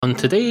On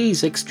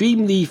today's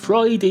extremely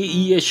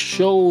Friday-ish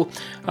show,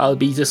 I'll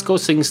be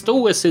discussing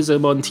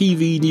Stoicism on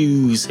TV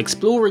news,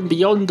 exploring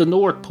beyond the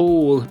North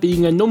Pole,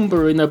 being a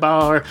number in a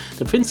bar,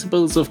 the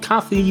principles of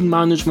caffeine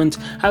management,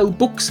 how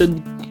books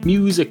and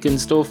music and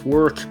stuff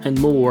work,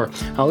 and more.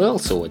 I'll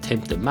also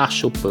attempt a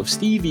mashup of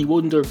Stevie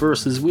Wonder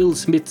versus Will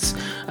Smith's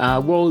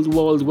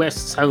Wild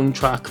West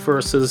soundtrack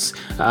versus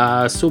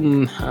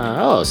some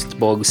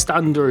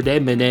standard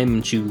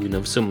Eminem tune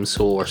of some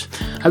sort.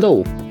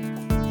 Hello.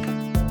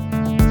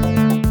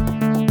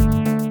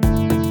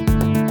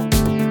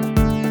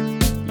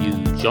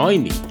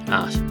 Join me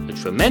at a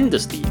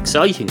tremendously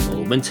exciting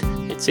moment.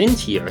 It's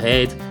into your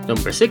head,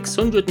 number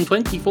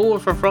 624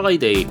 for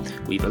Friday.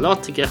 We've a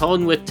lot to get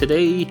on with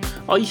today,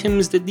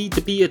 items that need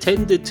to be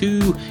attended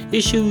to,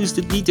 issues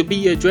that need to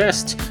be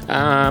addressed,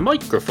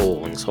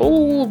 microphones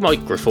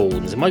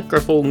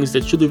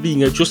that should have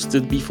been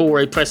adjusted before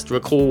I pressed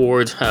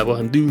record, but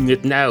I'm doing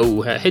it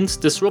now, hence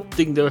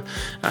disrupting the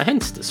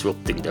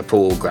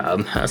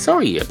program.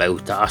 Sorry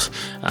about that.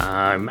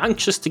 I'm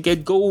anxious to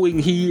get going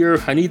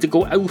here. I need to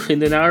go out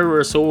in an hour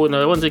or so, and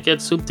I want to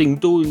get something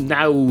done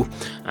now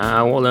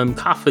while I'm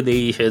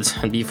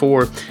caffeinated, and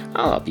before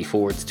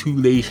it's too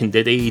late in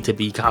the day to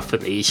be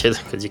caffeinated,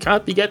 because you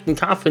can't be getting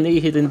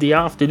caffeinated in the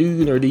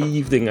afternoon or the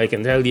evening, I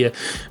can tell you.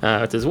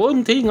 There's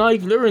one thing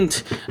I've learned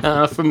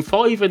from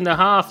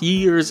 5.5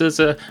 years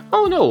as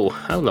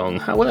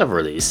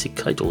whatever it is,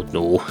 I don't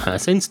know,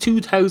 since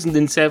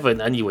 2007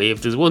 anyway.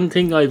 If there's one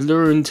thing I've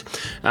learned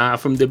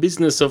from the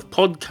business of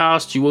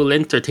podcastual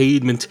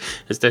entertainment,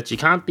 is that you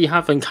can't be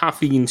having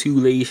caffeine too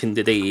late in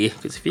the day,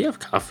 because if you have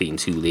caffeine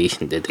too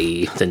late in the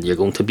day, then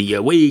you're going to be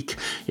awake.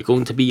 You're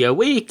going to be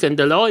awake and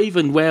alive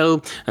and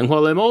well. And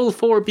while I'm all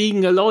for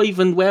being alive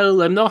and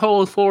well, I'm not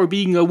all for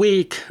being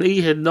awake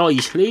late at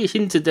night, late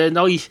into the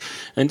night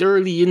and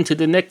early into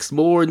the next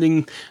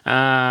morning.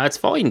 It's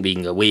fine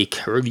being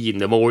awake early in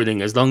the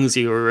morning as long as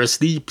you were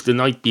asleep the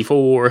night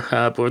before.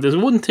 But there's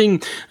one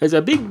thing, there's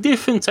a big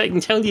difference I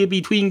can tell you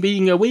between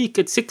being awake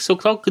at 6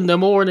 o'clock in the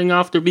morning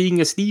after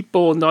being asleep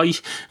all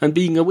night and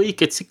being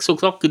awake at 6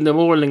 o'clock in the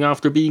morning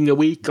after being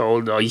awake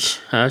all night.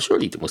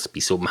 Surely there must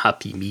be some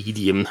happy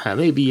medium.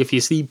 Maybe if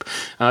you sleep,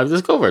 I've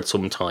discovered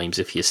sometimes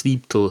if you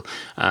sleep till,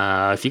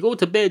 if you go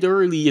to bed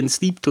early and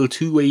sleep till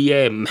 2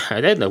 a.m,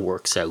 then it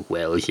works out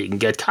well. You can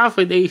get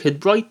caffeinated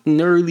bright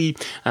and early,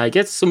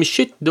 get some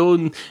shit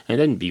done, and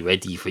then be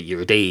ready for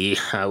your day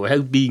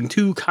without being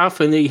too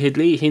caffeinated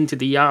late into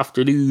the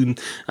afternoon.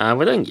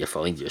 But then you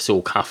find you're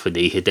so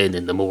caffeinated then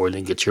in the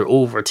morning that you're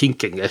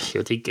overthinking it.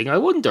 You're thinking, I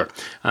wonder,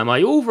 am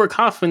I over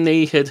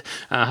caffeinated?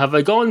 Have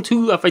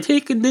I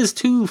taken this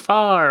too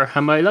far?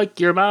 Am I like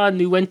your man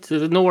who went to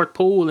the North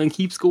Pole and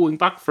keeps going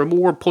back for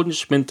more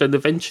punishment, and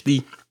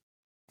eventually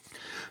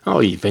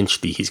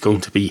he's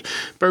going to be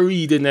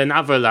buried in an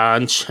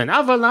avalanche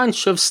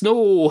of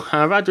snow,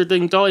 rather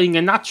than dying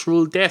a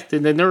natural death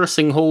in a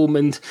nursing home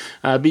and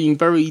being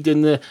buried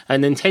in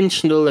an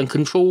intentional and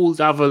controlled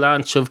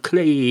avalanche of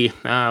clay,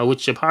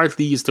 which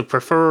apparently is the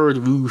preferred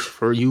route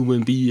for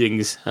human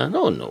beings.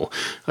 No,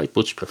 I'd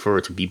much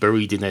prefer to be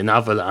buried in an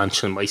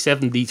avalanche on my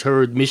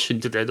 73rd mission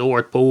to the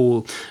North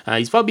Pole.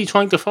 He's probably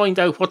trying to find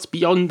out what's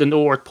beyond the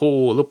North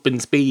Pole, up in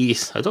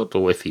space. I don't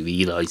know if he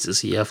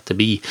realises he have to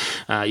be,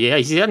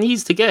 he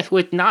needs to get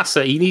with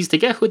NASA. He needs to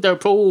get with their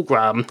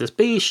program, the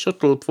space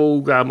shuttle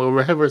program, or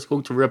wherever it's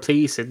going to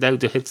replace it now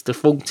that it's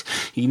defunct.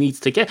 He needs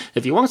to get,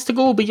 if he wants to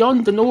go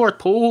beyond the North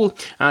Pole,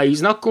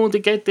 he's not going to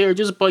get there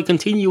just by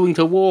continuing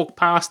to walk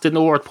past the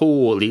North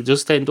Pole. He'll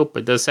just end up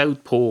at the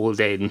South Pole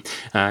then.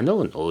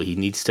 He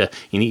needs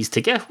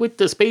to get with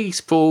the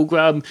space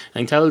program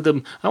and tell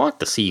them, I want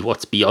to see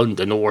what's beyond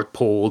the North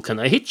Pole. Can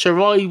I hitch a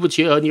ride with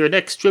you on your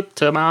next trip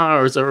to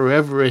Mars or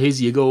wherever it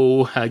is you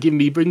go?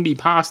 Bring me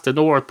past the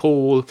North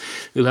Pole.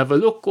 We'll have a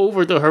look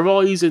over the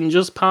horizon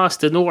just past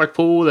the North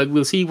Pole and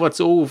we'll see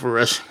what's over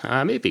it.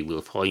 Maybe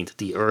we'll find that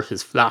the Earth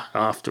is flat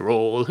after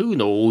all. Who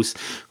knows?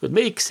 It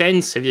makes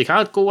sense if you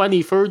can't go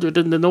any further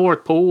than the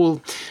North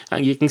Pole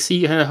and you can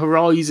see a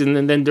horizon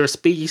and then there's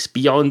space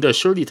beyond it.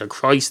 Surely to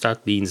Christ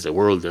that means the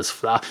world is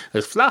flat.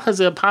 As flat as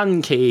a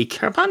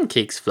pancake. Are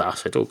pancakes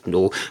flat? I don't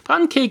know.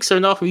 Pancakes are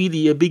not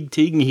really a big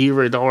thing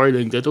here in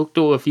Ireland. I don't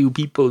know if you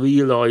people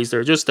realise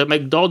they're just a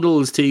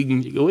McDonald's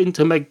thing. You go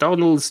into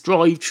McDonald's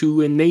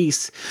drive-thru in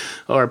Nace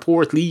or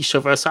Portlaoise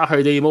of a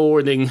Saturday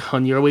morning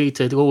on your way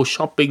to go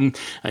shopping,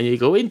 and you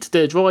go into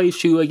the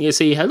drive-thru and you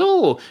say,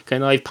 hello,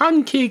 can I have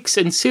pancakes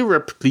and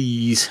syrup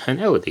please? And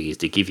nowadays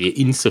they give you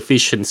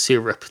insufficient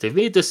syrup. They've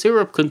made the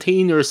syrup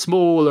container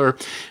smaller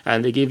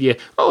and they give you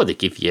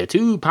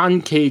 2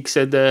 pancakes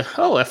and a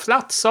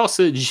flat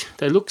sausage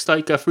that looks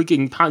like a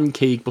freaking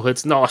pancake, but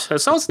it's not.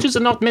 Sausages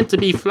are not meant to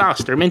be flat.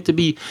 They're meant to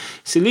be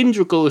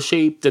cylindrical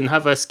shaped and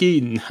have a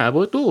skin.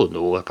 But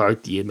no,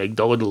 apparently in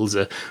McDonald's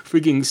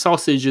frigging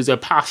sausage is a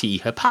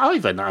Patty. I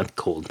have an aunt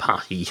called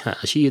Patty.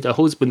 She had a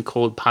husband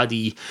called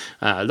Paddy,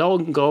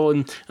 long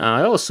gone.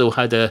 I also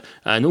had an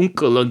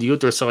uncle on the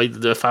other side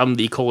of the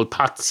family called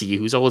Patsy,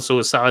 who's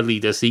also sadly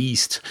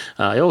deceased.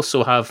 I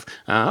also have,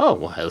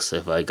 what else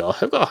have I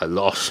got? I've got a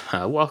lot.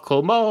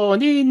 Come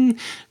on in,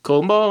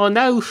 come on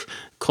out.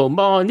 Come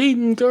on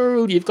in,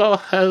 girl, you've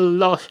got a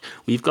lot.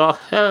 We've got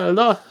a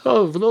lot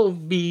of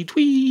love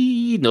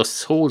between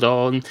us. Hold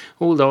on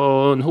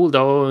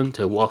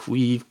to what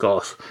we've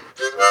got.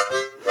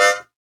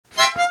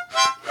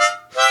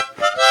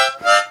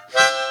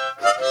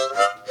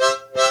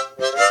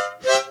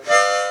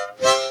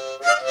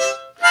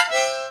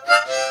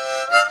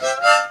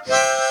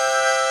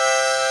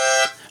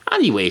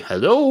 Anyway,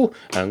 hello,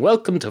 and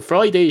welcome to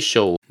Friday's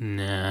show.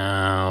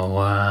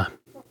 Now,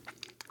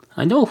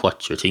 I know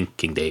what you're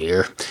thinking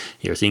there.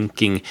 You're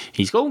thinking,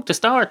 he's going to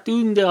start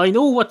doing I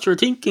know what you're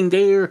thinking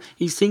there.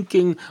 He's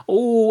thinking,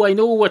 I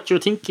know what you're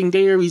thinking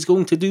there. He's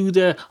going to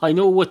do I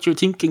know what you're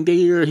thinking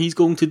there. He's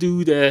going to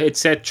do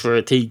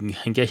etc. thing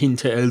and get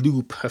into a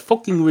loop. A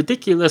fucking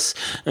ridiculous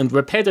and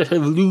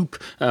repetitive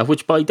loop,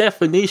 which by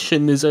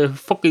definition is a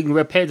fucking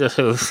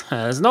repetitive.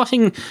 There's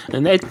nothing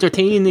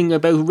entertaining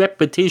about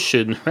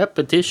repetition.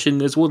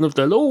 Repetition is one of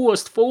the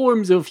lowest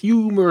forms of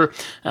humour.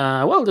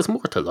 There's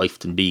more to life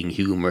than being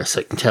humorous,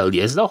 I can tell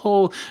you. It's the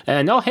whole,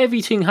 not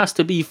everything has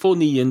to be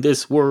funny in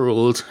this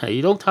world.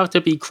 You don't have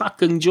to be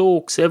cracking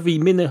jokes every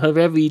minute of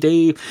every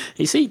day.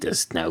 You see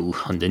this now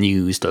on the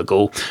news, they'll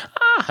go,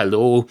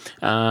 hello,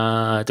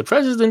 the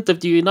President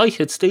of the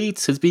United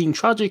States is being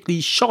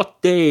tragically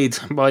shot dead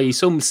by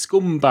some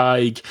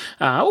scumbag.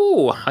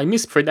 I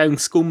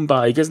mispronounced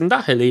scumbag. Isn't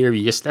that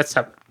hilarious? Let's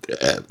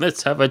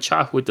have a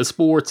chat with the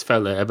sports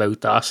fella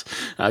about that.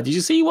 Did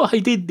you see what I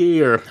did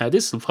there?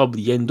 This will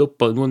probably end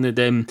up on one of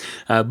them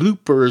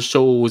blooper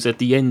shows at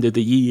the end of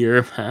the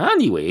year.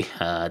 Anyway,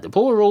 the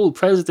poor old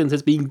president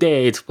has been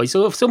dead by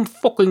some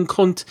fucking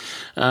cunt.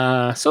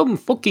 Some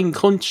fucking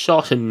cunt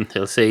shot him,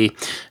 they'll say.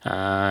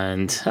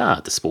 And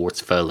the sports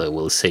fella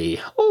will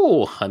say,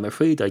 I'm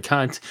afraid I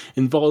can't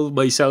involve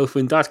myself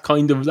in that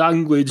kind of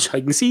language.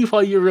 I can see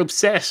why you're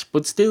upset,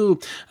 but still,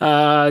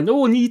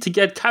 no need to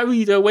get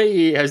carried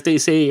away, as they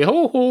say.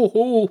 Ho, ho,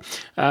 ho.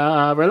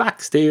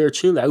 Relax there,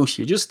 chill out.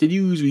 You're just a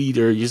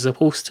newsreader. You're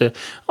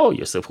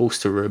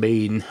supposed to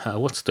remain,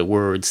 what's the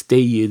word,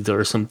 staid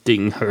or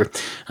something. Or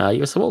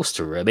you're supposed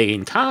to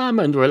remain calm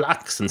and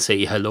relax and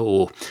say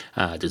hello.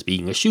 There's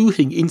been a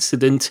shooting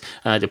incident.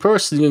 The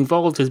person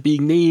involved is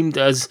being named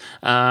as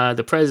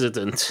the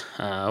president,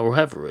 or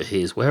whoever it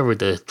is, wherever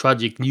the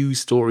tragic news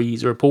story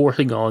he's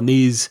reporting on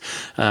is.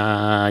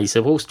 He's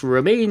supposed to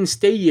remain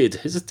staid.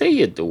 Is it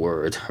staid the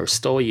word? Or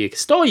stoic?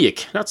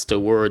 Stoic, that's the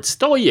word.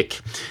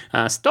 Stoic.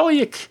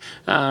 Stoic.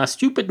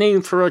 Stupid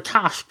name for a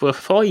cat, but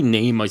fine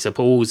name, I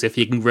suppose, if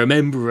you can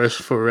remember it,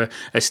 for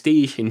a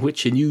state in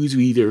which a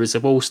newsreader is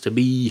supposed to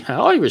be.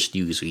 Irish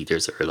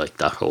newsreaders are like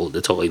that all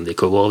the time. They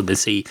go on and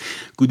say,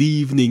 good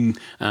evening,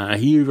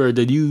 here are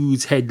the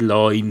news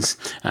headlines.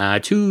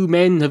 2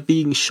 men have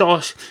been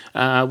shot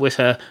with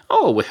a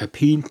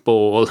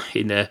paintball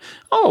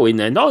in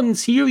a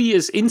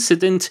non-serious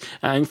incident.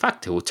 In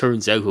fact, it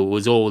turns out it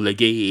was all a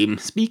game.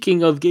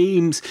 Speaking of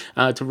games,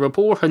 to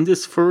report on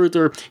this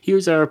further,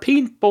 here's our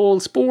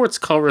paintball sports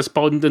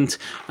correspondent,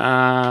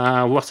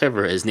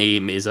 whatever his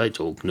name is, I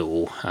don't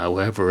know.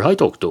 However, I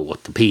don't know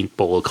what the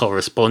paintball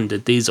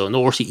correspondent is on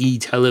RTE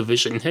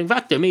television. In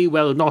fact, there may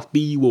well not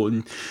be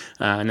one,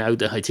 now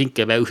that I think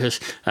about it.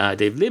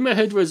 They've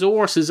limited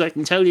resources, I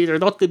can tell you. They're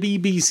not the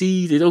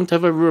BBC. They don't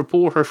have a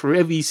reporter for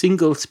every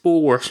single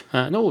sport.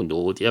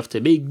 No, they have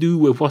to make do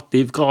with what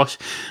they've got.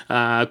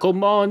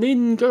 Come on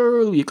in,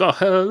 girl, you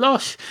got a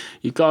lot,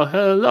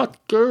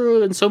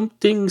 girl, and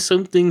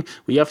something,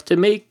 we have to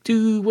make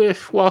do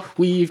with what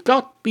we've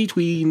got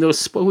between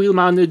us, but we'll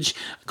manage,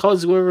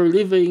 'cause we're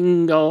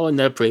living on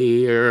a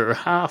prayer,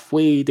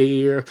 halfway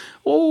there.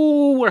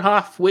 We're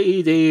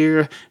halfway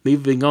there,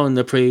 living on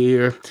a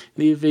prayer.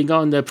 You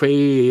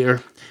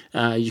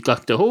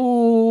got to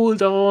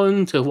hold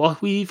on to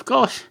what we've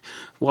got,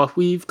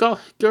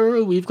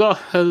 girl, we've got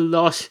a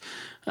lot.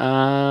 That's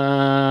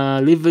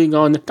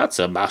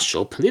a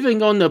mashup.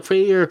 Living on a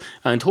prayer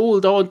and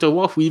hold on to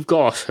what we've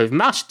got. I've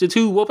mashed the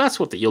two up. That's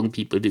what the young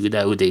people do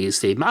nowadays.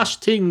 They mash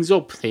things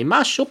up. They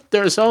mash up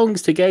their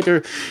songs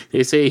together.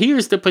 They say,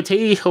 here's the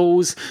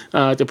potatoes.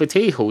 The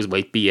potatoes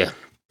might be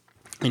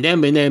an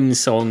Eminem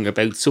song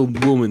about some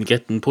woman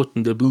getting put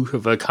in the boot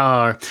of a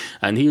car,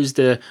 and here's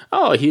the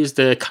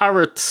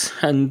carrots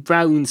and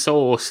brown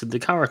sauce. And the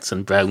carrots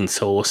and brown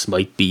sauce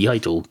might be, I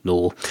don't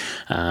know,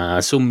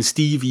 some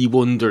Stevie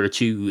Wonder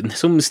tune.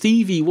 They'll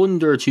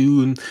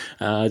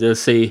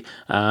say,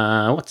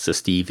 what's the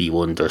Stevie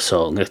Wonder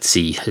song? Let's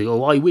see.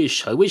 I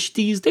wish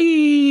these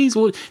days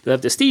would. They'll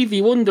have the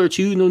Stevie Wonder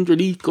tune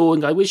underneath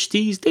going, I wish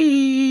these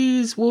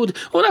days would.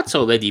 That's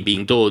already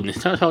being done.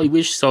 That I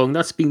wish song,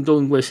 that's been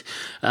done with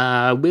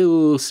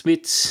Will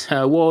Smith's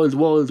Wild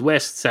Wild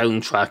West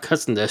soundtrack,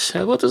 hasn't it?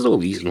 Well, there's no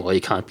reason why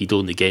it can't be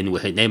done again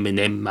with an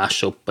Eminem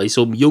mashup by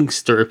some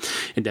youngster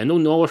in an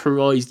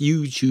unauthorized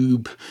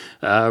YouTube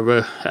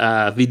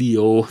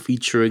video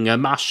featuring a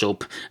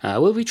mashup.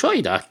 Well, we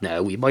try that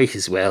now. We might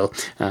as well.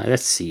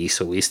 Let's see.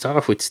 So we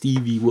start with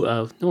Stevie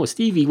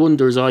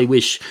Wonder's I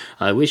Wish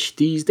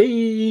these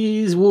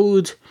days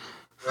would.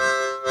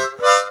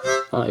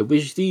 I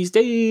wish these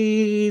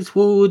days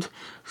would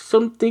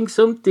something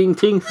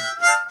thing.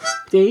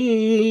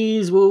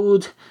 Days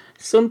would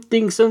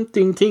something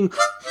thing.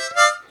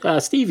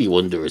 Stevie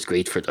Wonder is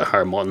great for the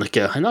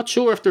harmonica. I'm not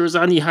sure if there's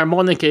any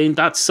harmonica in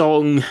that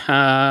song,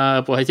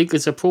 but I think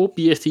it's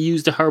appropriate to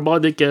use the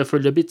harmonica for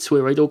the bits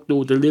where I don't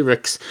know the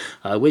lyrics.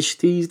 I wish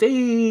these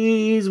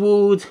days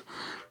would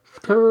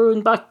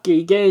turn back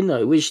again.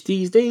 I wish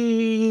these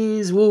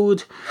days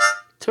would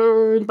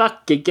turn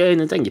back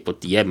again. And then you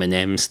put the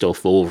Eminem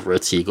stuff over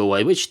it. So you go,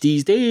 I wish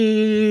these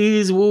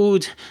days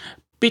would.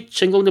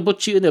 Bitch, I'm going to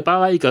put you in a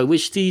bag. I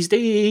wish these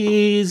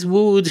days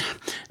would.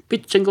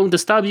 Bitch, I'm going to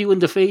stab you in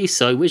the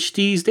face. I wish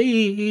these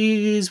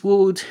days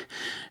would.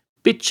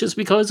 Bitch, just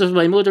because of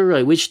my mother.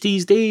 I wish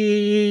these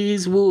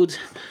days would.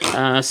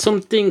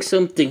 Something.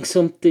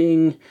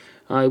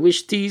 I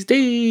wish these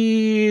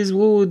days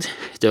would.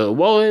 The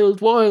Wild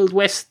Wild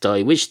West.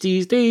 I wish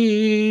these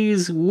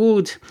days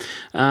would.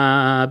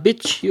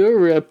 Bitch,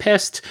 you're a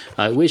pest.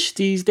 I wish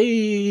these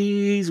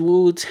days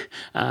would.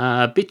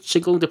 Bitch,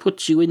 I'm going to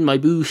put you in my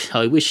boot.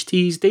 I wish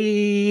these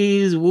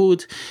days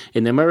would.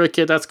 In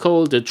America, that's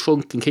called a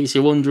trunk, in case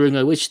you're wondering.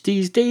 I wish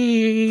these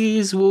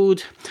days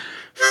would.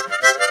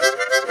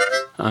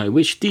 I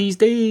wish these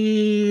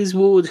days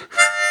would.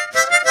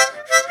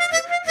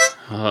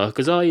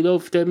 'Cause I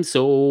love them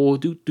so.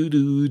 Do do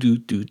do do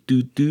do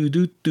do do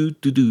do do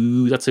do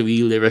do. That's a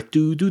real lyric.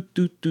 Do do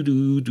do do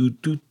do do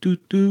do do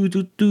do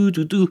do do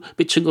do do.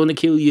 Bitch, I'm gonna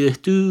kill you.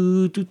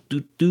 Do do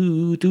do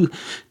do do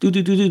do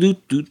do do do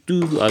do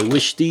do. I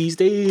wish these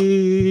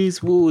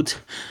days would.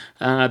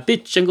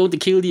 Bitch, I'm going to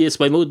kill you. It's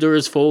my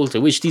mother's fault. I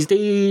wish these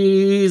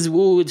days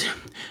would.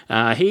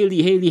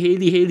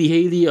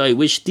 Haley. I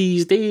wish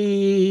these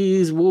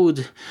days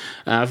would.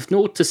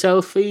 Note to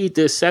self, fade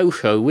the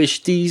south. I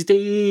wish these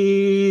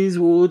days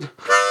would.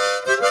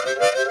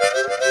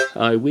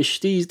 I wish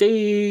these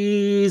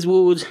days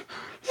would.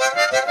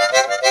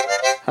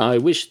 I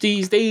wish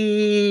these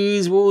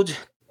days would.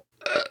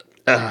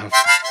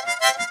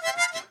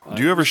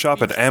 Do you ever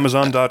shop at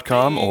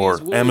Amazon.com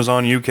or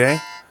Amazon UK?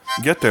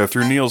 Get there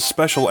through Neil's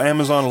special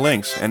Amazon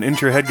links, and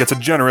Into Your Head gets a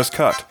generous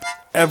cut.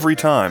 Every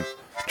time.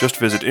 Just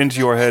visit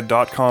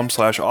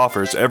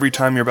intoyourhead.com/offers every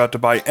time you're about to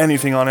buy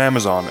anything on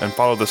Amazon, and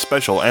follow the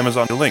special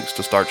Amazon links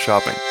to start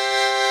shopping.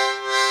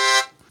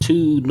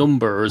 Two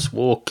numbers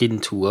walk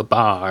into a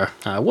bar.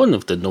 One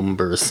of the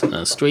numbers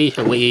straight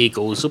away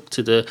goes up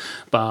to the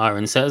bar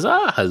and says,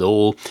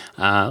 hello,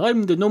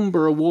 I'm the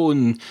number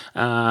one.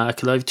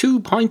 Can I have 2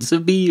 pints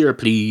of beer,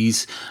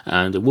 please?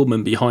 And the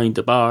woman behind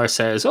the bar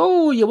says,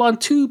 oh, you want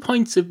 2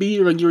 pints of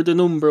beer and you're the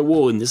number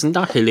one. Isn't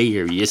that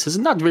hilarious?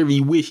 Isn't that very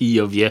witty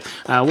of you?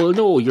 Well,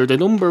 no, you're the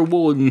number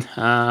one.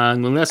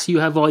 Unless you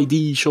have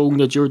ID showing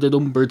that you're the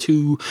number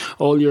two,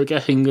 all you're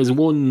getting is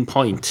 1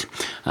 pint.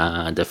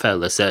 The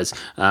fella says,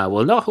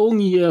 well, not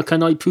only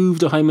can I prove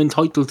that I'm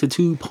entitled to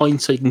 2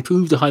 pints, I can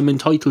prove that I'm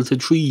entitled to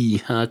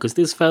 3, because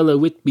this fella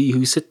with me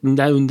who's sitting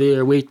down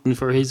there waiting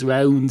for his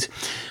round,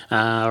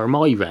 or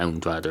my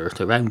round rather,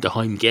 the round that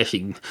I'm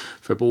getting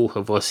for both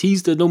of us,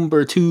 he's the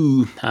number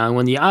 2, and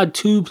when you add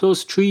 2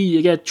 plus 3,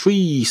 you get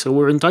 3, so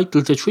we're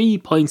entitled to 3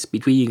 pints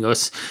between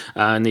us,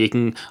 and you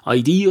can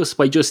ID us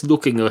by just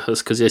looking at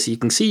us, because as you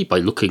can see by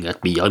looking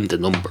at me, I'm the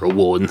number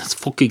 1, it's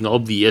fucking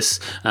obvious.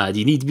 Do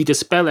you need me to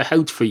spell it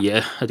out for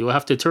you? Do I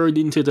have to turn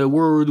into the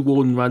word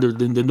 1 rather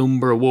than the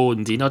number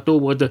 1? Do you not know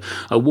what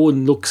a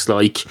 1 looks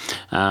like?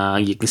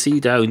 You can see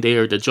down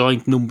there the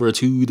giant number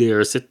 2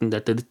 there sitting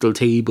at the little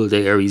table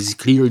there. He's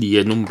clearly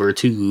a number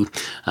 2.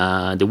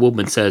 The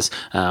woman says,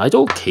 I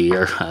don't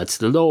care, it's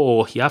the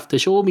law, you have to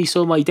show me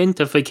some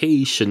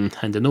identification.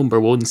 And the number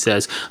 1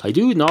 says, I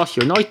do not,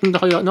 you're not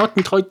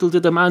entitled to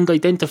demand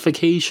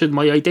identification.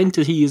 My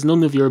identity is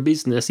none of your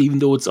business, even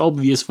though it's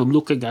obvious from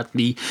looking at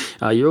me.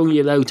 You're only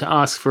allowed to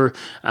ask for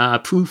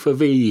proof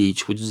of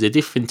age, which is a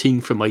different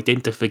thing from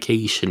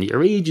identification.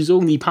 Your age is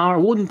only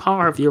one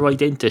part of your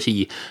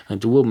identity. And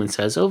the woman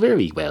says, oh,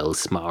 very well,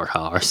 smart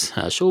horse,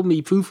 show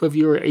me proof of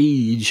your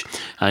age.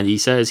 And he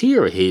says,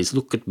 here it is,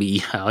 look at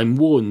me, I'm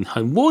 1,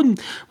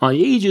 my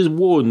age is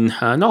 1,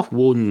 not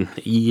 1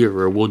 year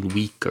or 1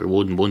 week or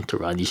 1 month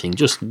or anything,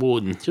 just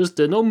 1, just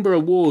the number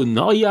 1.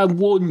 I am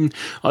 1,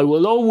 I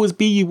will always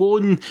be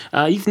 1,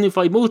 even if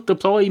I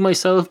multiply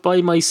myself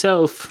by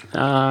myself,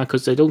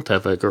 because I don't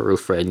have a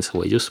girlfriend,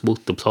 so I just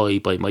multiply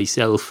by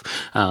myself.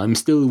 I'm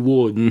still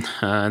 1.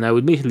 Now,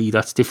 admittedly,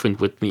 that's different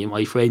with me and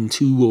my friend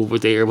 2 over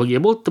there. Well, you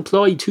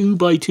multiply 2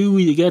 by 2,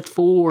 you get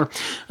 4.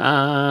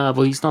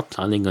 But he's not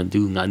planning on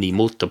doing any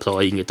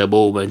multiplying at the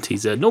moment.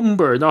 He's a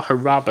number, not a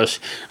rabbit.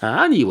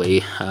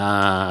 Anyway,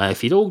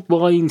 if you don't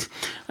mind,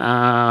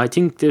 I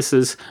think this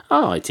is...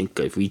 I think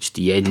I've reached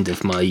the end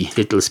of my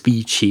little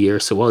speech here,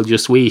 so I'll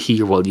just wait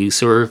here while you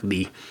serve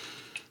me.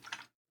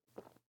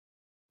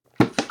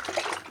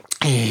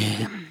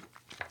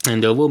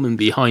 And the woman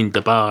behind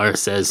the bar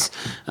says,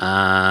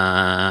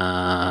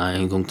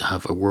 I'm going to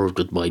have a word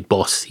with my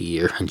boss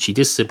here. And she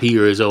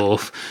disappears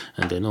off.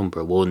 And the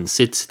number 1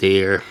 sits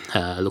there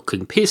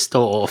looking pissed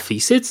off. He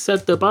sits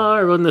at the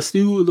bar on the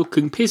stool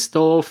looking pissed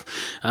off.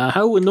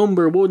 How a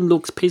number 1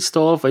 looks pissed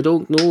off, I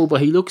don't know. But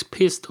he looks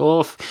pissed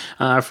off.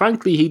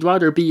 Frankly, he'd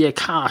rather be a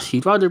cat.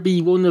 He'd rather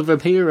be one of a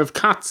pair of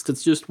cats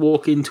that's just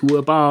walk into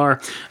a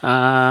bar.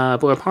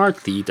 But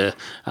apparently, the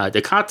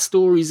cat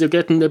stories are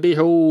getting a bit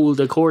old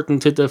according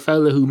to the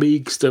fella who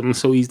makes them,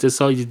 so he's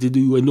decided to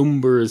do a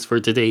numbers for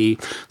today.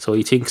 So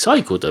he thinks,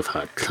 I could have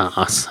had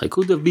class, I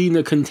could have been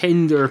a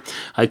contender,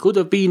 I could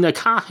have been a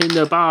cat in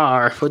a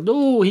bar, but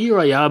no, here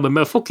I am, I'm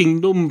a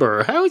fucking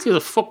number. How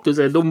the fuck does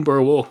a number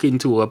walk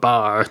into a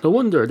bar? No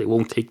wonder they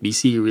won't take me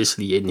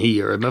seriously in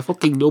here. I'm a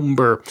fucking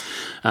number.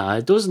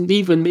 It doesn't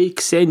even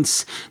make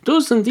sense.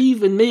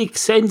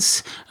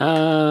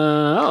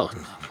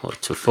 What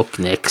the fuck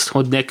next?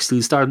 What next?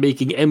 He'll start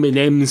making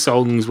Eminem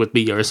songs with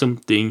me or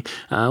something.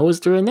 Was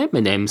there an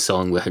Eminem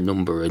song with a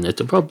number in it?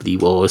 There probably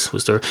was.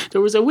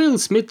 There was a Will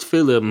Smith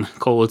film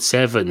called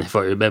 7, if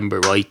I remember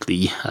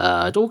rightly.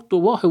 I don't know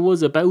what it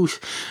was about.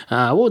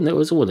 It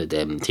was one of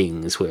them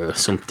things where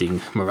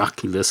something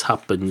miraculous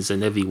happens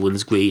and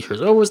everyone's great.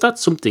 Or was that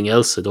something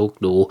else? I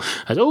don't know.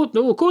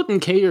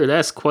 Couldn't care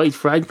less, quite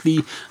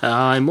frankly.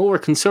 I'm more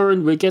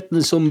concerned with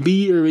getting some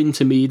beer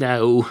into me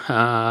now.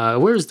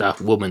 Where's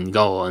that woman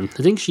gone? I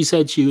think she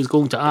said she was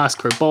going to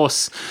ask her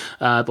boss,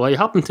 but I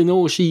happen to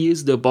know she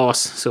is the boss,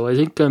 so I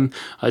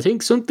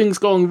think something's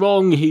gone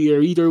wrong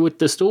here, either with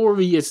the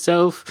story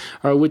itself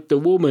or with the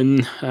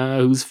woman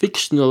who's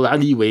fictional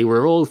anyway.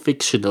 We're all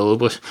fictional,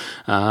 but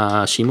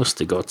she must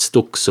have got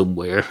stuck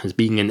somewhere as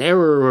being an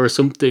error or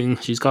something.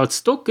 She's got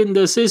stuck in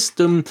the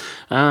system,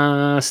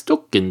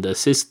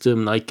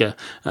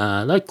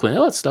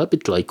 it's a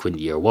bit like when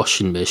your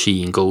washing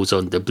machine goes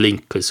on the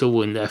blink because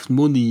someone left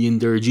money in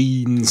their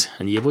jeans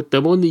and you put the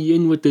money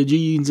in with the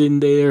jeans in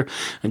there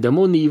and the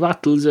money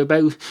rattles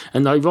about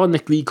and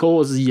ironically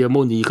causes you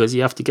money because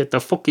you have to get the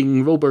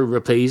fucking rubber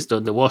replaced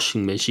on the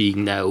washing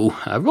machine now.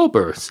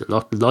 Rubber is a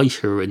lot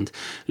lighter and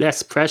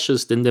less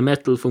precious than the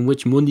metal from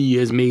which money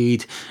is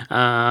made,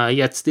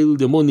 yet still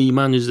the money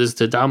manages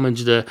to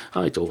damage the...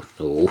 I don't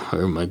know.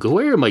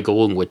 Where am I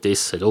going with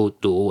this? I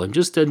don't know. I'm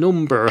just a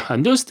number.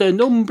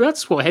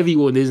 That's what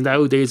everyone is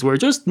nowadays. We're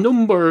just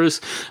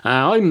numbers.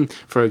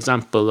 For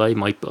example,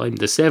 I'm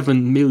the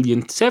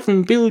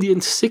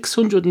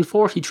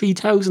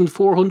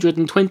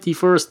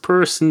 7,643,421st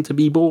person to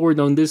be born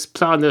on this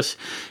planet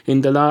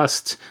in the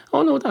last...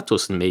 Oh no, that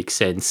doesn't make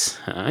sense.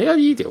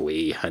 Either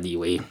way,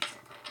 anyway.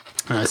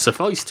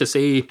 Suffice to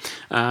say,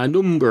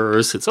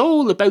 numbers. It's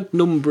all about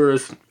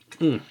numbers.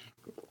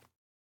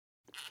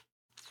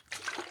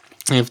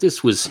 If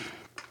this was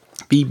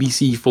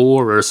BBC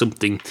 4 or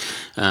something,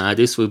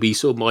 this would be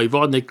some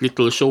ironic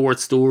little short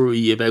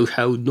story about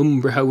how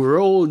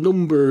we're all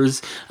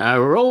numbers,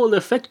 we're all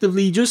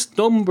effectively just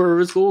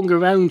numbers going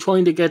around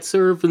trying to get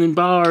served in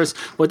bars,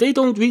 but they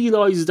don't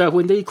realise that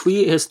when they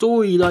create a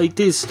story like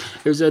this,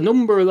 there's a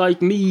number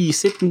like me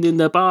sitting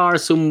in a bar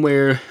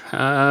somewhere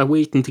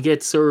waiting to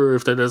get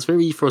served, and that's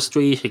very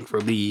frustrating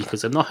for me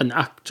because I'm not an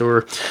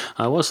actor.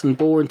 I wasn't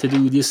born to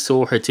do this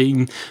sort of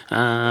thing.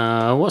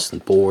 I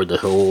wasn't bored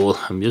at all.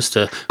 I'm just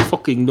a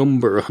fucking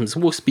number. I'm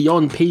supposed to be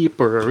on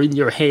paper or in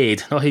your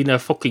head, not in a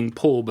fucking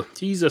pub.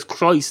 Jesus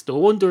Christ, no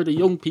wonder the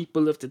young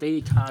people of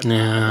today can't...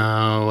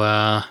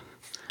 Now,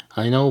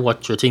 I know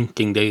what you're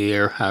thinking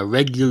there. A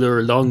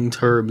regular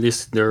long-term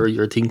listener,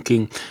 you're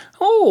thinking,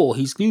 oh,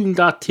 he's doing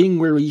that thing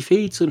where he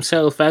fades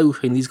himself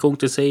out and he's going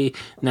to say,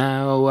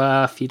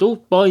 now, if you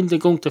don't mind, I'm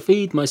going to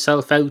fade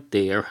myself out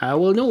there.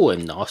 Well, no,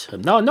 I'm not.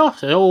 I'm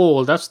not at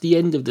all. That's the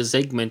end of the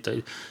segment.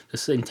 I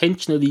just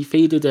intentionally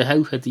faded it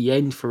out at the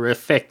end for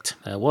effect.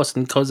 It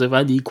wasn't because of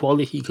any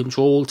quality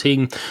control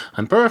thing.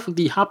 I'm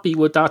perfectly happy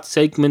with that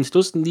segment. It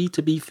doesn't need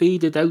to be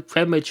faded out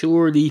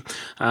prematurely.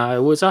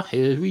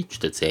 It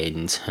reached its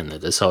end and I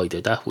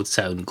decided that would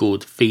sound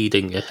good,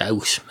 fading it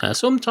out.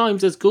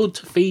 Sometimes it's good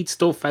to fade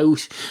stuff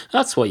out.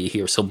 That's why you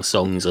hear some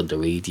songs on the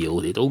radio.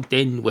 They don't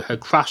end with a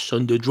crash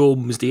on the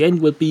drums. They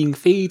end with being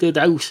faded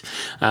out.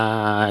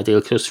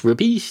 They'll just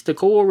repeat the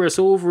chorus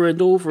over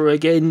and over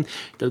again.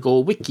 They'll go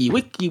wiki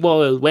wiki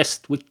wild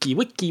west, wiki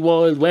wiki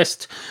wild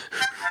west,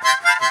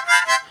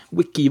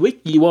 wiki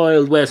wiki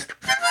wild west,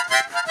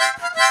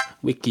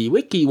 wiki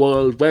wiki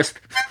wild west.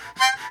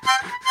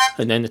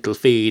 and then it'll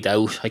fade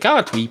out. I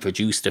can't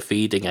reproduce the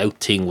fading out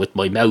thing with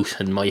my mouth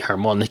and my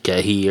harmonica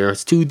here.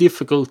 It's too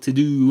difficult to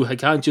do. I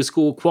can't just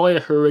go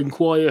quieter and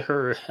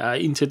quieter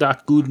into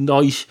that good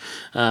night.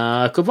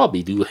 I could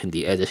probably do it in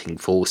the editing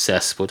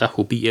process, but that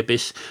would be a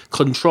bit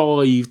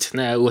contrived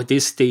now at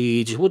this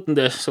stage, wouldn't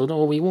it? So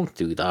no, we won't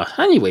do that.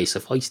 Anyway,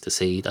 suffice to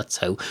say, that's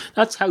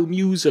how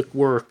music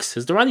works.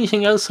 Is there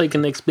anything else I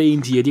can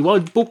explain to you? Do you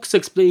want books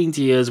explained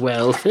to you as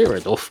well? Fair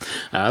enough.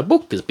 A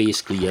book is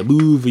basically a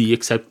movie,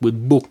 except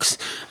with books.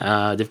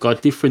 They've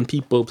got different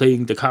people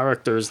playing the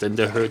characters than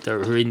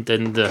are in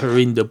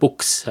the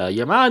books.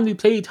 Your man who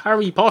played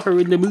Harry Potter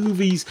in the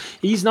movies,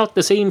 he's not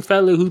the same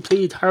fellow who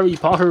played Harry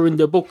Potter in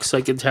the books,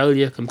 I can tell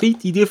you.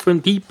 Completely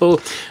different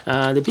people.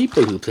 The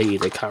people who play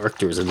the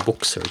characters in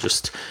books are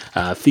just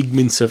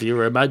figments of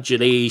your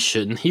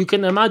imagination. You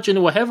can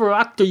imagine whatever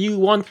actor you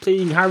want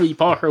playing Harry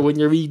Potter when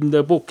you're reading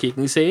the book. You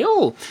can say,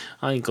 oh,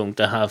 I'm going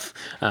to have,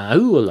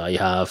 who will I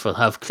have? I'll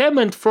have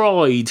Clement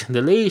Freud,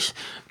 the late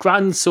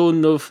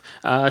grandson of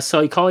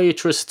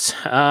psychiatrist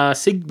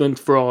Sigmund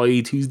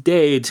Freud, who's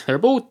dead. They're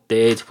both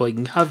dead, but I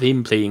can have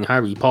him playing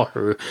Harry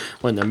Potter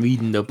when I'm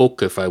reading the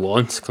book if I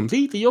want.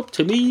 Completely up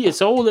to me.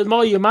 It's all in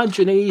my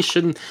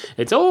imagination.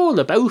 It's all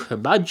about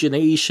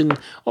imagination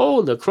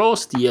all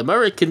across the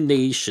American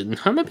nation.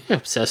 I'm a bit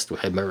obsessed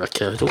with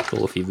America. I don't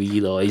know if you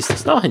realise.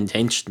 It's not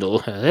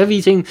intentional.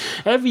 Every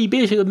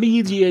bit of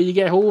media you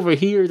get over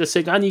here that's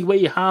like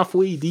anyway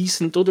halfway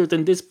decent other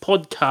than this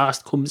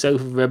podcast comes out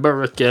of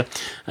America.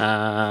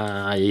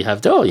 You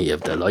have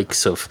the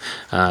likes of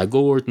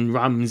Gordon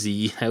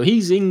Ramsay. Now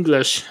he's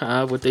English,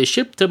 but they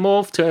shipped him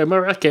off to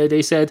America.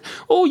 They said,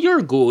 oh,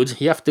 you're good.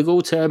 You have to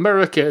go to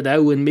America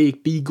now and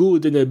be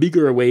good in a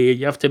bigger way.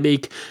 You have to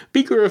make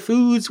bigger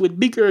foods with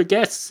bigger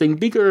guests and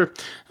bigger,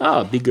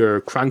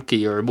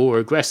 crankier, more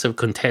aggressive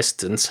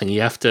contestants, and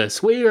you have to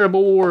swear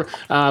more,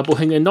 but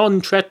in a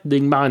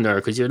non-threatening manner,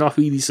 because you're not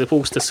really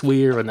supposed to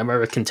swear on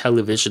American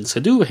television. So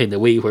do it in a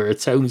way where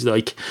it sounds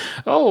like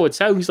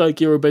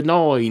you're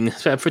benign.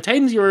 So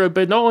pretend you're a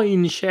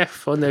benign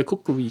chef on a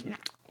cookery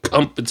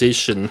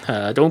competition.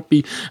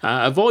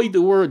 Avoid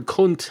the word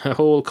cunt at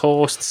all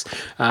costs.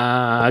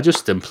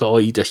 Just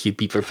imply that you'd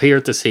be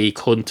prepared to say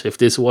cunt if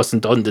this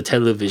wasn't on the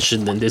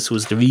television and this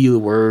was the real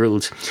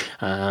world.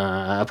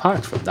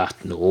 Apart from that,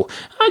 no.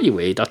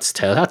 Anyway, that's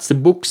the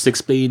books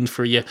explained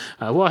for you.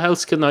 What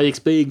else can I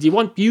explain? Do you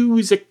want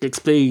music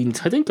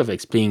explained? I think I've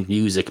explained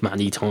music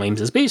many times.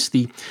 It's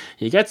basically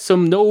you get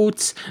some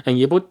notes and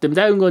you put them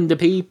down on the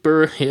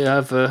paper. You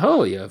have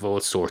all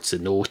sorts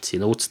of notes.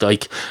 Notes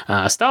like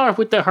start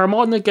with the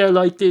harmonica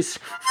like this,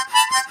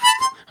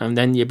 and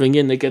then you bring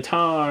in the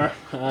guitar.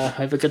 I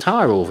have a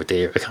guitar over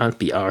there. I can't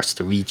be arsed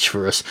to reach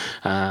for it,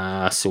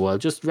 so I'll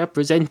just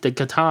represent the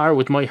guitar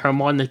with my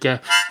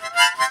harmonica.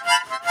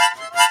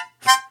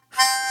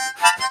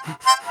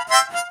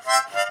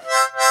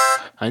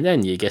 And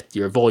then you get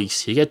your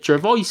voice. You get your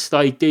voice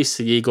like this,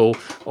 and you go,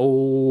 oh,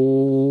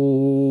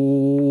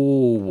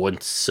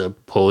 once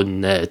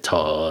upon a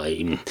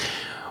time.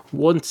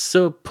 Once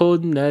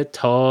upon a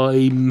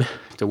time,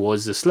 there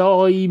was a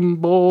slime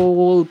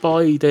ball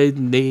by the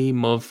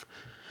name of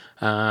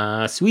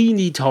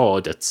Sweeney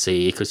Todd, I'd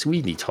say, because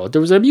Sweeney Todd, there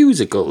was a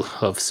musical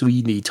of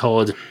Sweeney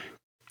Todd.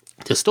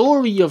 The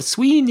story of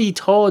Sweeney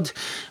Todd,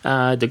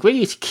 the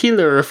great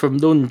killer from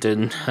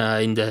London,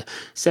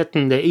 set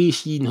in the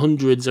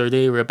 1800s or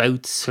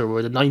thereabouts,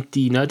 or the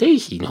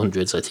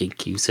 1800s, I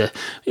think. He was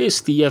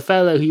basically a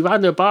fella who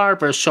ran a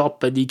barber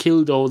shop and he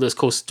killed all his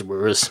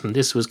customers. And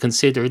this was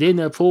considered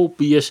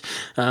inappropriate.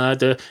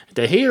 The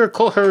Hair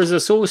Cutters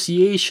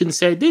Association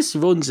said this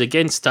runs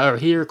against our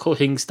hair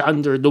cutting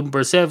standard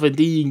number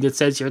 17 that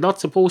says you're not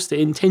supposed to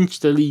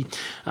intentionally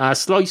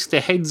slice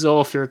the heads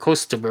off your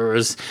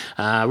customers.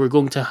 We're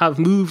going to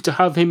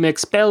have him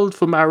expelled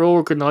from our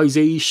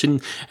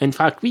organisation. In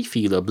fact, we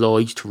feel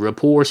obliged to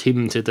report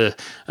him to the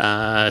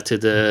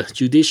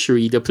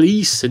judiciary, the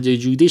police and the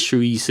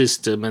judiciary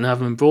system, and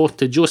have him brought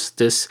to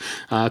justice.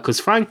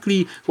 Because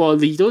frankly, while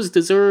he does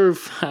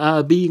deserve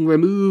being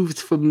removed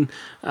from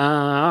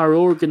our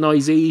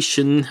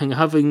organisation and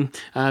having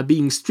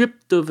being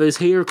stripped of his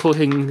hair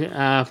cutting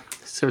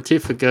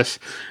certificate,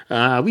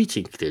 we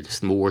think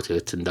there's more to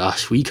it than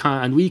that. We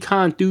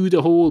can't do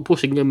the whole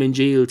putting them in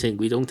jail thing.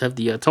 We don't have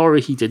the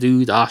authority to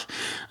do that.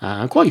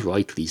 Quite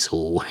rightly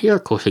so. Hair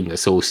cutting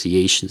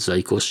associations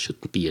like us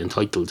shouldn't be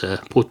entitled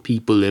to put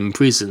people in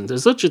prison.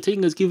 There's such a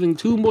thing as giving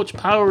too much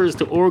powers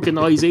to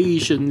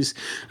organisations.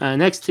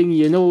 Next thing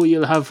you know,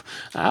 you'll have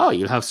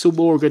some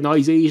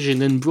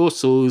organisation in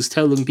Brussels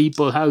telling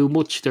people how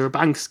much their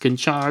banks can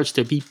charge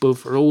to people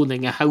for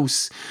owning a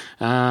house,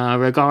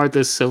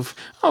 regardless of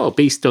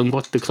based on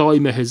what the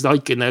climate is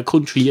like in a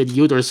country at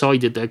the other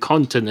side of the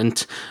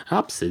continent.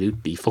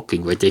 Absolutely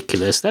fucking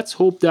ridiculous. Let's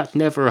hope that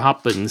never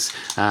happens.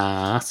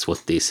 That's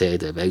what they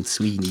said about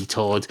Sweeney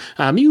Todd.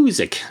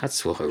 Music,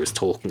 that's what I was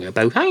talking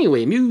about.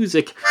 Anyway,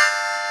 music.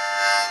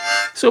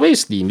 So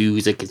basically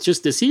music is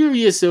just a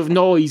series of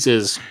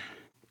noises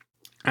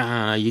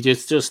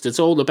It's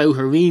all about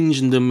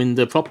arranging them in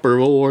the proper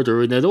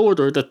order, in an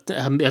order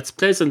that's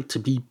pleasant to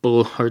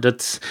people, or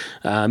that's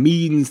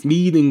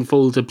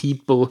meaningful to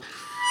people.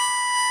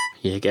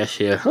 You get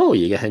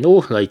a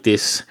note like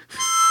this,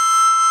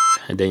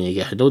 and then you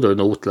get another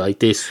note like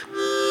this,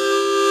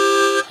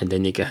 and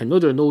then you get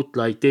another note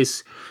like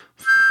this,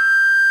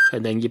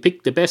 and then you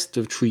pick the best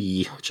of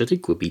three, which I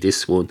think would be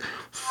this one.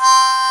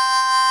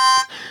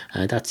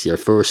 That's your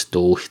first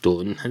note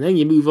done. And then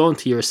you move on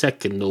to your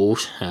second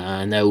note.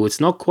 Now, it's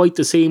not quite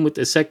the same with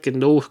the second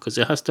note, because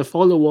it has to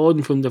follow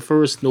on from the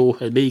first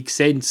note and make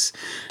sense.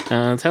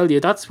 I'll tell you,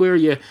 that's where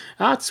you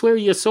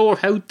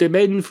sort out the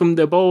men from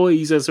the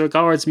boys as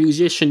regards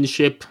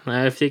musicianship.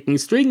 If they can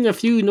string a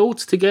few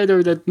notes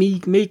together that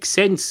make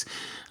sense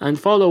and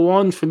follow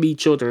on from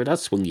each other,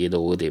 that's when you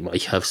know they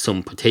might have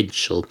some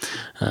potential.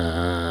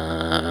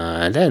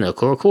 And then, of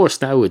course,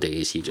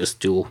 nowadays you just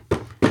do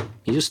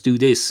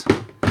this.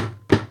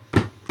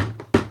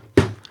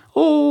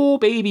 Oh,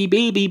 baby,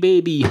 baby,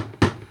 baby.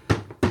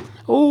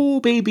 Oh,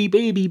 baby,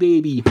 baby,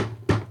 baby.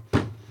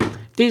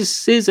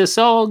 This is a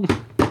song.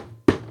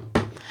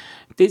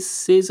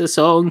 This is a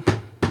song.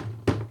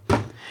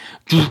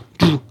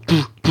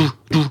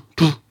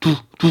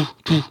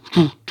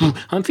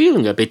 I'm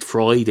feeling a bit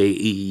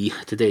Friday-y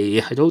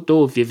today. I don't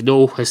know if you've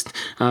noticed.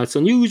 It's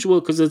unusual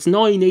because it's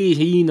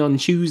 9:18 on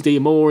Tuesday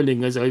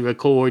morning as I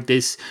record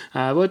this.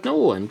 But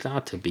no, I'm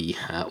glad to be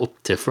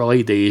up to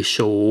Friday's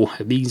show.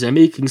 It means I'm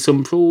making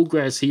some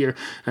progress here.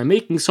 I'm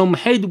making some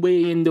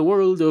headway in the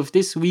world of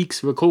this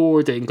week's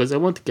recording, because I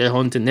want to get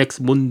on to next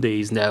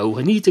Mondays now.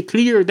 I need to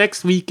clear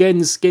next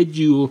weekend's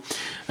schedule.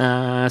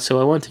 So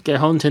I want to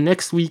get on to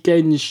next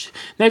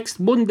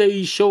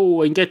Monday's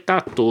show and get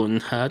that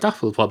done.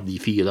 That will probably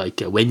feel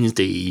like a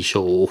Wednesday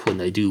show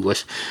when I do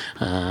it.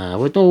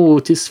 But no,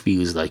 this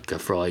feels like a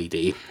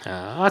Friday.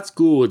 That's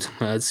good.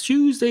 It's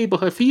Tuesday,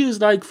 but it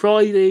feels like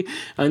Friday.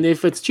 And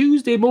if it's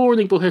Tuesday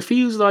morning, but it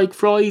feels like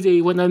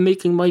Friday when I'm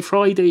making my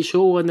Friday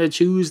show on a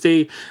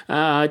Tuesday,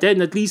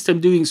 then at least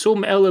I'm doing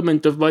some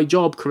element of my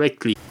job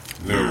correctly.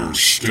 There's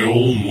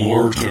still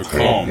more to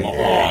come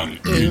on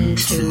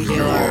Into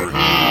Your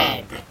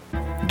Head.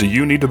 Do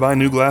you need to buy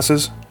new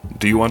glasses?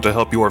 Do you want to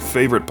help your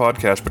favorite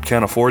podcast but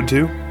can't afford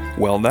to?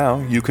 Well,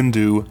 now you can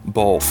do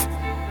both.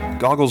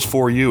 Goggles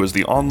 4U is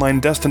the online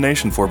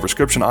destination for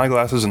prescription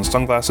eyeglasses and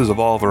sunglasses of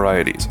all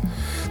varieties.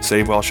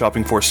 Save while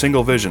shopping for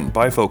single vision,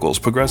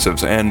 bifocals,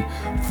 progressives, and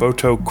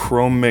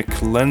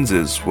photochromic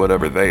lenses,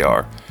 whatever they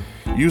are.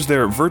 Use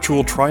their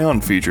virtual try-on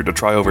feature to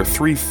try over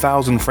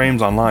 3,000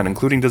 frames online,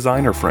 including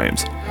designer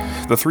frames.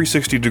 The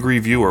 360-degree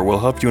viewer will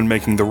help you in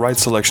making the right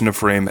selection of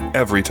frame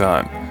every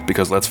time,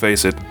 because let's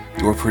face it,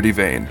 you're pretty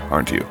vain,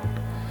 aren't you?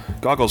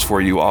 Goggles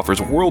 4U offers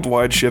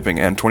worldwide shipping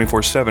and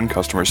 24/7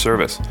 customer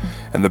service.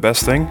 And the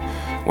best thing?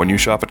 When you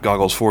shop at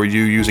Goggles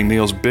 4U using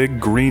Neil's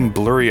big green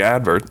blurry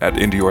advert at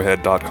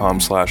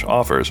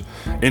intoyourhead.com/offers,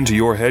 Into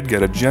Your Head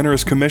get a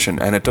generous commission,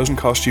 and it doesn't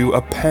cost you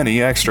a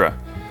penny extra.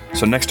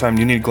 So next time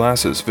you need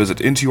glasses, visit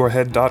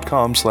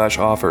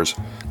intoyourhead.com/offers.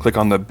 Click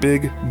on the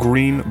big,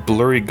 green,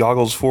 blurry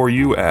Goggles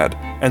 4U ad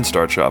and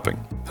start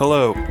shopping.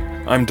 Hello,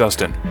 I'm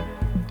Dustin.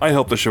 I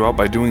help the show out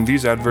by doing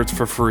these adverts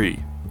for free.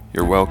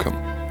 You're welcome.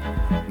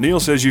 Neil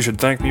says you should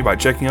thank me by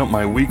checking out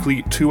my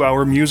weekly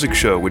 2-hour music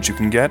show, which you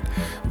can get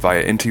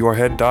via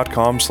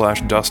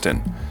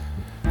intoyourhead.com/Dustin.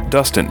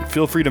 Dustin,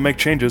 feel free to make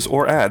changes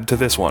or add to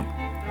this one.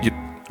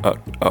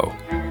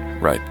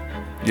 Right.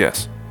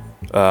 Yes.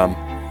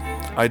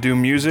 I do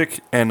music,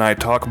 and I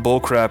talk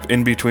bullcrap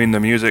in between the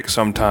music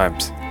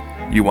sometimes.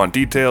 You want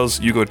details,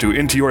 you go to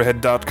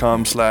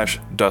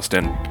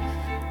intoyourhead.com/Dustin.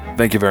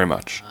 Thank you very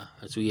much.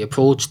 As we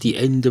approach the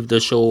end of the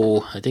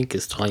show, I think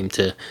it's time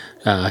to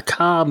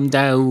calm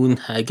down,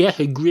 get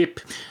a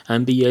grip,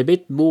 and be a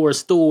bit more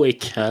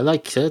stoic. I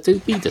like to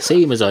be the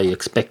same as I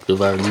expect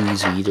of our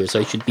newsreaders.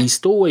 I should be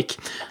stoic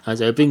as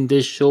I bring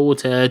this show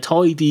to a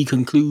tidy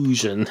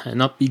conclusion and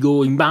not be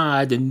going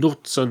mad and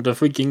nuts on the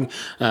freaking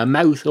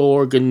mouth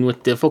organ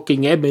with the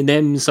fucking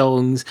Eminem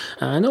songs.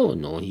 No,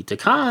 need to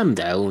calm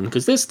down,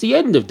 because this is the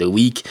end of the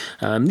week.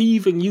 I'm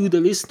leaving you, the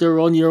listener,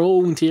 on your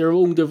own to your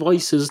own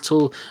devices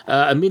till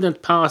a minute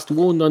past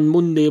 1 on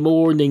Monday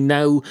morning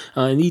now.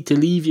 I need to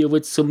leave you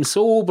with some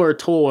sober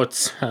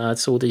thoughts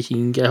so that you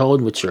can get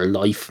on with your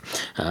life.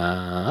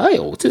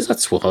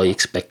 That's what I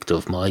expect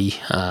of my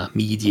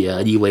media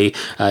anyway.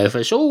 If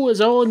a show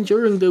is on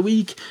during the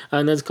week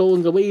and it's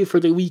going away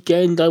for the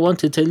weekend, I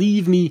wanted to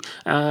leave me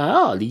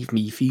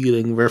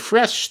feeling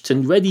refreshed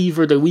and ready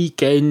for the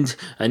weekend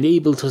and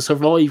able to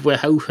survive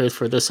without it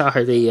for the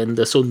Saturday and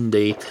the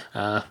Sunday.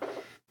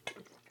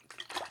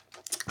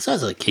 So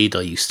as a kid,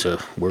 I used to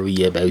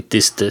worry about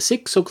this. The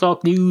 6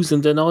 o'clock news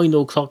and the 9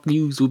 o'clock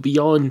news would be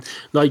on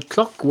like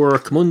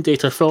clockwork, Monday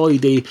to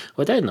Friday.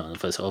 But then on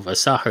a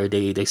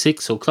Saturday, the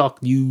 6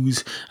 o'clock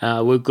news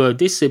would go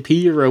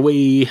disappear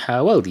away.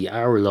 The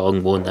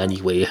hour-long one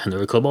anyway. And it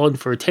would come on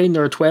for 10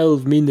 or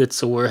 12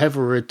 minutes or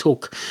wherever it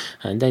took.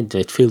 And then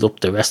it filled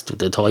up the rest of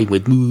the time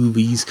with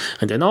movies.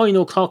 And the 9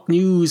 o'clock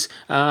news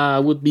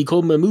would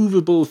become a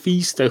movable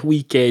feast at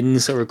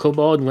weekends, or come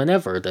on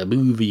whenever the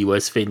movie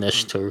was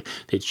finished, or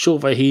they'd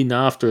shove it in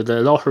after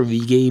the lottery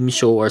game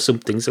show or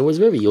something. So it was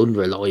very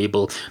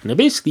unreliable, and I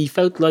basically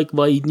felt like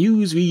my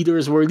news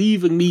readers were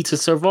leaving me to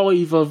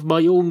survive of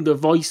my own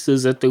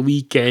devices at the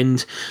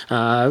weekend.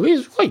 It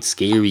was quite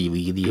scary,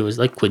 really. It was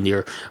like when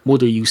your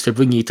mother used to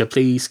bring you to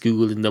play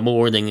school in the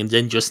morning and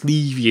then just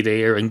leave you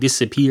there and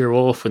disappear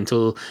off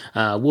until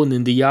 1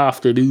 in the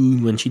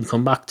afternoon when she'd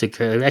come back to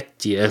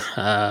collect you.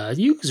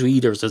 News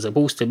readers are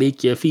supposed to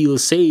make you feel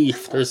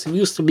safe. They're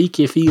supposed to make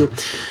you feel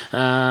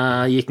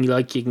you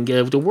can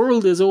get, the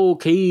world is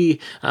okay,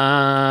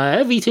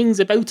 everything's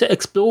about to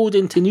explode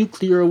into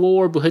nuclear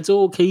war, but it's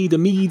okay, the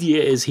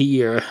media is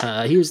here.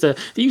 They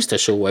used to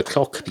show a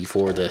clock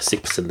before the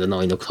 6 and the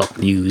 9 o'clock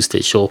news.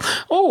 They show,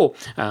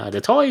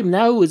 the time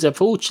now is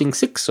approaching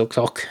 6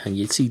 o'clock, and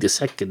you'd see the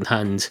second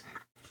hand,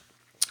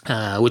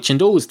 which in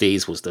those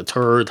days was the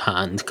third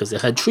hand, because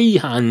it had 3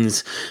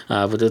 hands,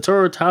 but the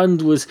third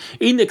hand was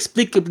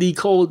inexplicably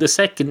called the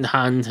second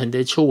hand, and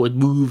they'd show it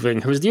moving.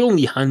 It was the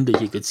only hand that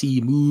you could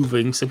see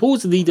moving,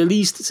 supposedly the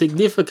least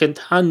significant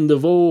hand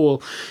of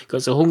all,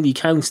 because it only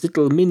counts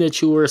little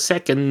miniature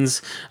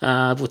seconds,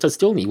 but that's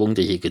the only one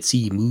that you could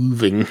see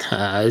moving.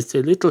 It's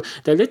the little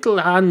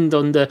hand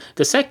on the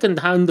second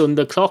hand on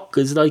the clock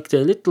is like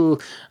the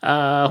little,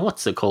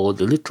 what's it called,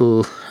 the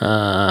little,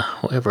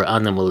 whatever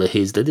animal it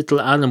is, the little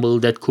animal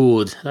that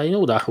could. I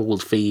know that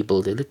old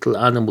fable, the little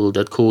animal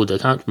that could. I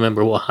can't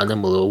remember what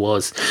animal it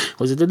was.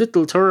 Was it the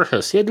little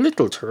tortoise? Yeah, the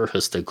little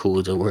tortoise that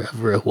could, or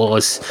wherever it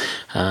was.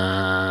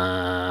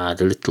 The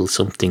little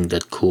something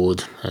that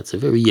could. That's a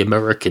very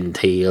American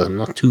tale. I'm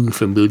not too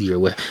familiar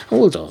with.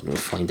 Hold on, we'll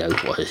find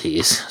out what it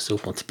is. I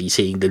don't want to be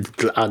saying the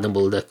little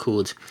animal that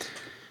could.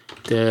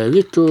 The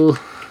little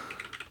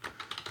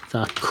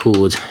that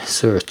could.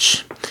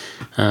 Search.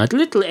 The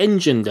little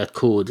engine that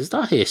could. Is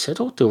that it? I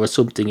thought there was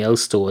something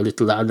else though, a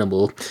little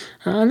animal.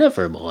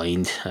 Never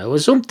mind. It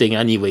was something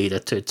anyway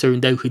that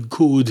turned out it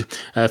could.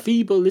 A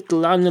feeble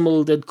little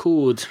animal that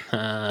could.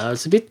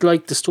 It's a bit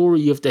like the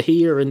story of the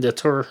hare and the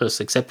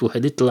tortoise, except with a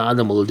little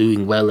animal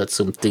doing well at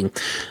something.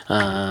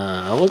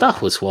 That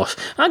was what.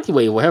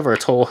 Anyway, whatever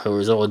talk I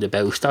was on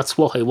about, that's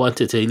what I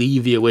wanted to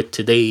leave you with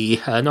today.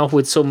 Not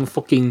with some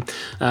fucking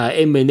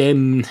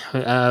Eminem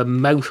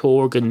mouth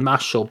organ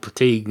mashup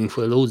thing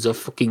for loads of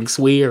fucking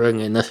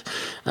swearing in it.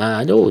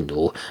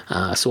 No.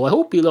 So I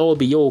hope you'll all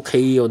be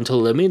okay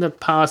until a minute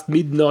past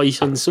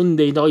midnight on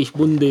Sunday night,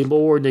 Monday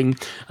morning,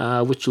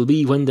 which will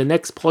be when the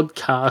next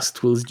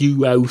podcast will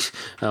due out.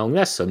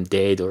 Unless I'm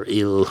dead or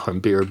ill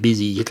or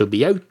busy, it'll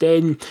be out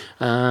then.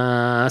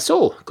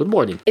 So, good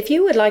morning. If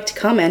you would like to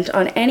comment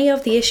on any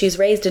of the issues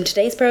raised in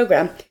today's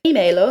programme,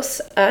 email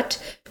us at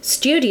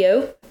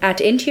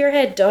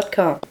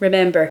studio@intoyourhead.com.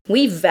 Remember,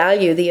 we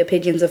value the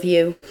opinions of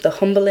you, the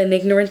humble and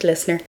ignorant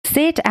listener.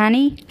 Sit,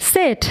 Annie,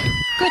 sit.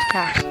 Good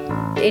cat.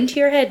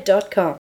 Intoyourhead.com.